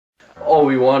all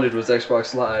we wanted was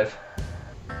Xbox Live.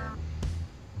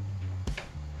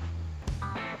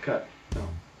 Cut. No.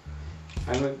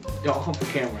 Y'all hump the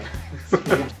camera.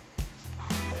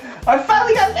 I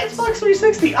finally got an Xbox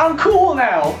 360. I'm cool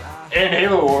now. And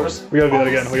Halo Wars. We gotta do that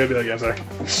again. We gotta do that again. Sorry.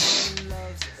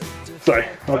 Sorry.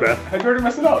 My bad. I already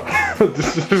messed it up.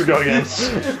 Just go again. I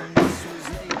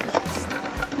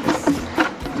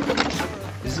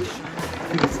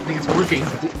think it's working.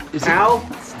 Al,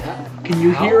 can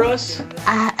you hear us?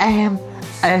 I am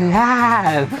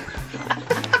alive.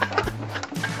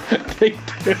 Take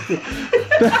two.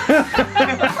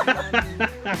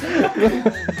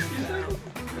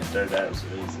 That was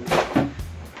really silly.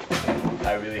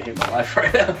 I really hate my life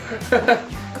right now.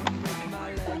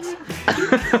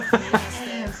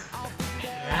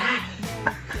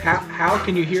 How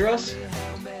can you hear us?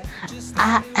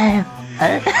 I am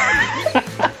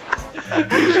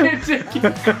Can't take it.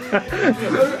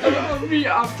 I'll be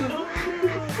after.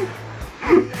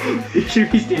 You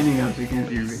should be standing up so you can't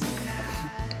hear me.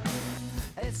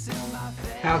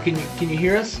 Hal, can you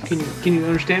hear us? Can you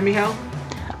understand me, Hal?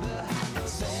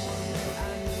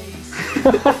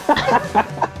 I'm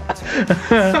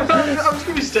just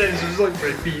gonna be standing, so just like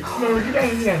my feet.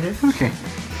 Okay.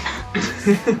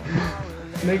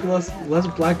 Make less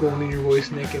black gold in your voice,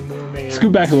 Nick, and more man.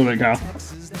 Scoot back a little bit, Kyle.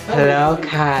 Hello,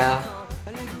 Kyle.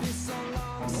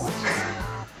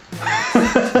 I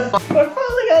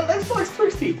finally got an Xbox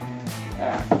 360.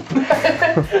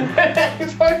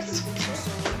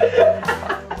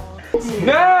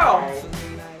 Now!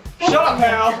 Shut up,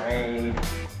 Hal!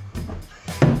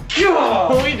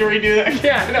 God! We need to redo that.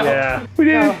 Yeah, I know. Yeah. We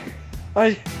did.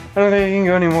 I don't think I can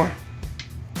go anymore.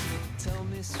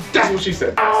 That's what she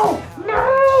said. Oh!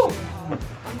 No!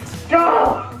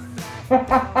 Go!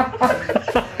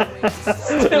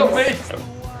 Still me.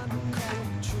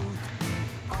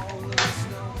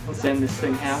 Let's end this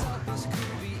thing, Hal.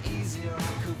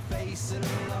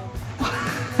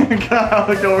 God,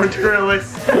 look over to Curly.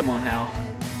 Come on, Hal.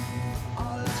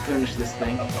 Let's finish this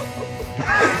thing.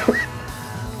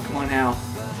 Come on, Hal.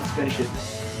 Let's finish it.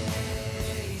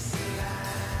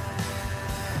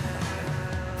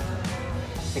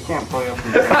 I can't play up.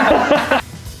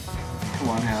 Come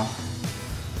on, Hal.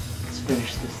 Let's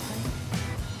finish this thing.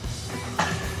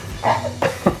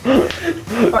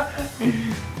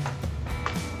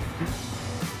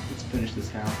 Let's finish this,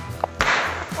 Hal.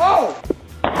 Oh!